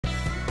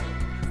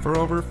For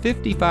over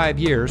 55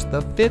 years,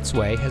 the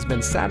Fitzway has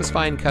been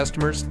satisfying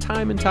customers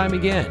time and time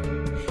again.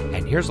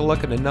 And here's a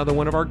look at another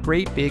one of our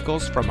great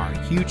vehicles from our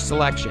huge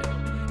selection.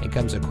 It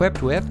comes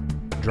equipped with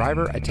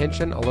driver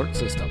attention alert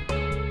system,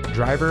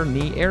 driver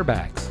knee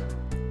airbags,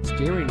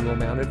 steering wheel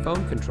mounted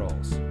phone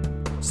controls,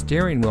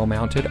 steering wheel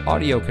mounted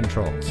audio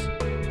controls,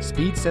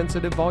 speed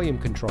sensitive volume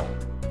control,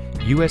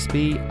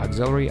 USB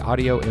auxiliary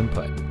audio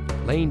input,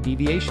 lane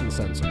deviation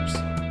sensors,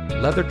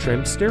 leather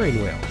trimmed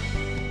steering wheel,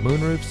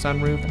 moonroof,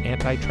 sunroof,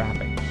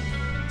 anti-trapping,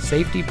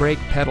 safety brake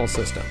pedal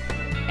system,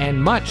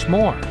 and much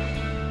more.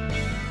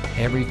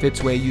 Every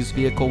Fitzway used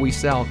vehicle we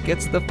sell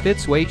gets the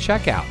Fitzway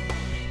checkout.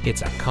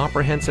 It's a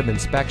comprehensive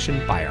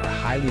inspection by our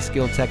highly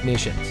skilled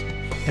technicians,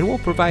 and we'll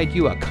provide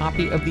you a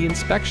copy of the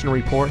inspection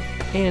report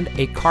and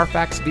a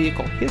Carfax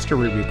vehicle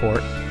history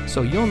report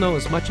so you'll know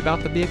as much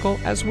about the vehicle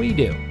as we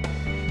do.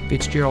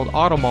 Fitzgerald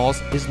Auto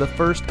Malls is the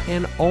first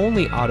and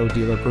only auto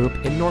dealer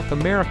group in North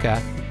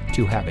America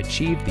to have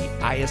achieved the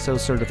ISO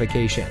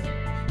certification,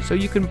 so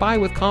you can buy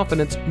with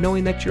confidence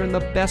knowing that you're in the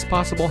best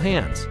possible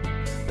hands.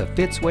 The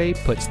Fitzway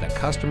puts the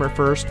customer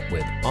first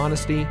with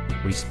honesty,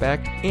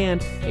 respect,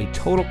 and a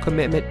total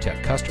commitment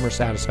to customer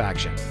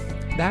satisfaction.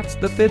 That's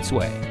the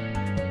Fitzway.